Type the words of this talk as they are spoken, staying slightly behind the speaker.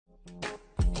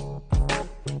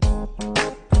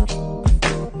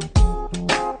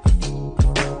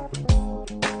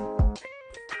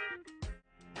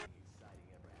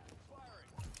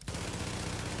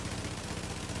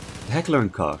Heckler &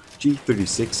 Koch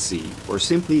G36C, or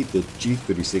simply the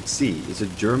G36C, is a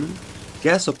German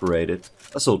gas-operated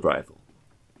assault rifle.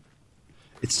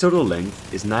 Its total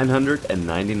length is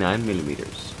 999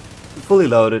 millimeters. Fully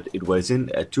loaded, it weighs in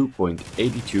at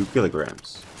 2.82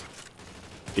 kilograms.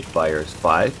 It fires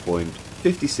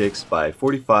 5.56 by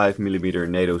 45 millimeter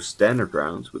NATO standard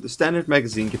rounds with a standard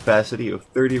magazine capacity of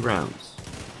 30 rounds.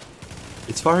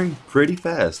 It's firing pretty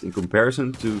fast in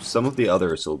comparison to some of the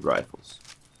other assault rifles.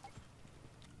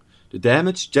 The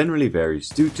damage generally varies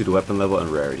due to the weapon level and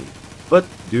rarity, but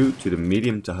due to the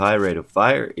medium to high rate of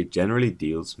fire, it generally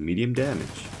deals medium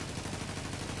damage.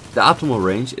 The optimal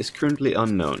range is currently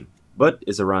unknown, but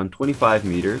is around 25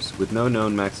 meters with no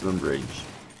known maximum range.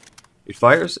 It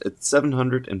fires at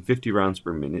 750 rounds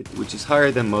per minute, which is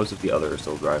higher than most of the other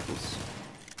assault rifles.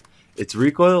 Its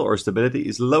recoil or stability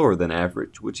is lower than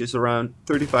average, which is around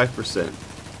 35%.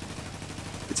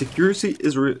 Its accuracy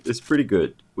is pretty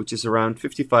good, which is around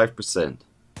 55%.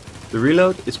 The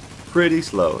reload is pretty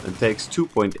slow and takes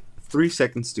 2.3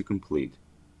 seconds to complete.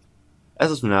 As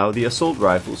of now, the assault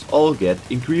rifles all get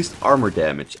increased armor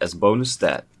damage as a bonus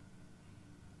stat.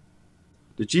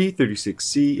 The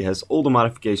G36C has all the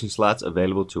modification slots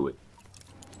available to it.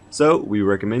 So we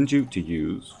recommend you to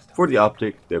use, for the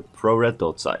optic, the Pro Red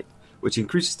Dot sight, which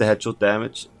increases the headshot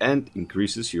damage and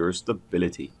increases your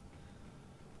stability.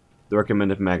 The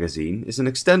recommended magazine is an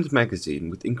extended magazine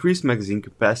with increased magazine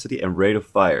capacity and rate of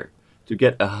fire to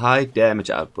get a high damage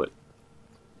output.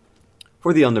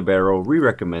 For the underbarrel, we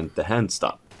recommend the hand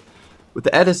stop, with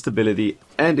the added stability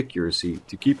and accuracy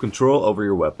to keep control over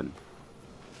your weapon.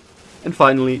 And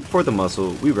finally, for the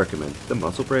muzzle, we recommend the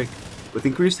muzzle brake, with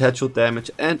increased headshot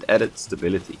damage and added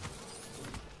stability.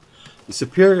 The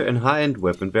superior and high-end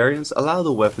weapon variants allow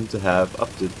the weapon to have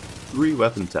up to 3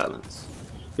 weapon talents.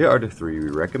 Here are the 3 we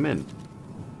recommend.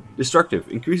 Destructive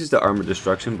increases the armor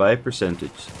destruction by a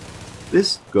percentage.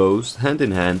 This goes hand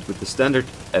in hand with the standard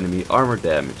enemy armor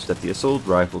damage that the assault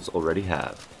rifles already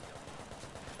have.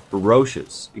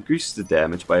 Ferocious increases the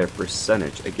damage by a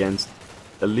percentage against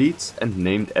elites and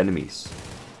named enemies.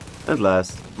 And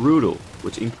last, Brutal,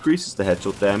 which increases the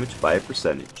headshot damage by a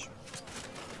percentage.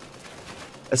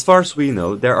 As far as we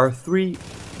know, there are 3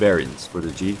 variants for the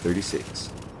G36.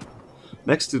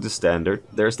 Next to the standard,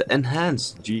 there is the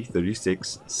enhanced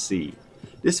G36C.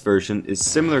 This version is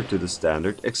similar to the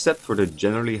standard except for the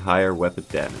generally higher weapon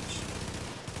damage.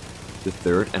 The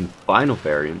third and final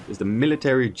variant is the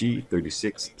military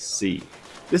G36C.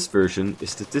 This version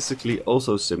is statistically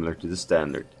also similar to the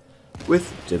standard,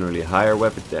 with generally higher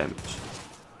weapon damage.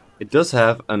 It does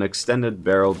have an extended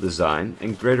barrel design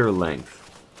and greater length.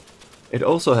 It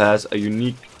also has a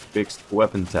unique fixed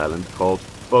weapon talent called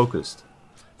Focused,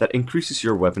 that increases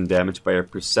your weapon damage by a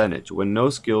percentage when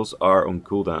no skills are on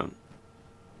cooldown.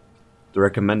 The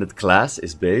recommended class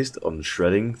is based on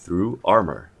shredding through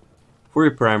armor. For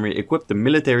your primary, equip the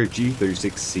military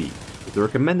G36C with the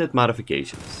recommended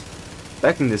modifications,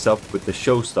 backing this up with the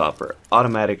Showstopper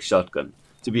automatic shotgun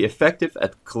to be effective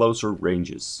at closer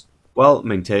ranges, while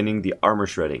maintaining the armor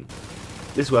shredding.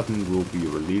 This weapon will be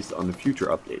released on the future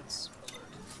updates.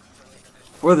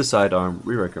 For the sidearm,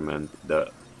 we recommend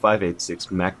the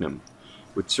 5.86 Magnum,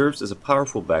 which serves as a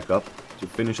powerful backup to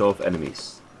finish off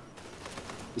enemies.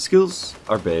 The skills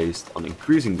are based on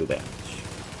increasing the damage.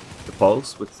 The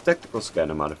pulse with the tactical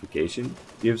scanner modification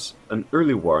gives an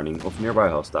early warning of nearby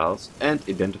hostiles and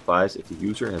identifies if the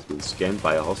user has been scanned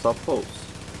by a hostile pulse.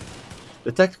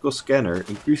 The tactical scanner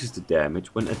increases the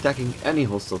damage when attacking any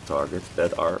hostile targets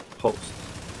that are pulsed.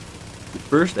 The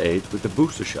first aid with the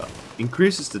booster shot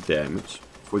increases the damage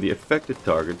for the affected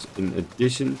targets in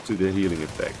addition to the healing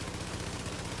effect.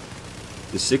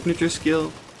 The signature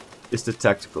skill is the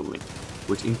tactical link,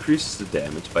 which increases the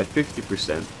damage by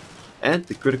 50% and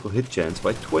the critical hit chance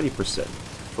by 20%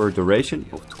 for a duration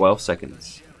of 12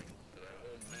 seconds.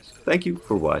 Thank you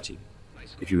for watching.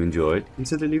 If you enjoyed,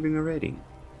 consider leaving a rating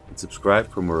and subscribe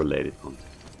for more related content.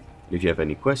 And if you have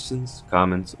any questions,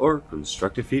 comments or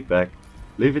constructive feedback,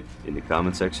 leave it in the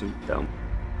comment section down below.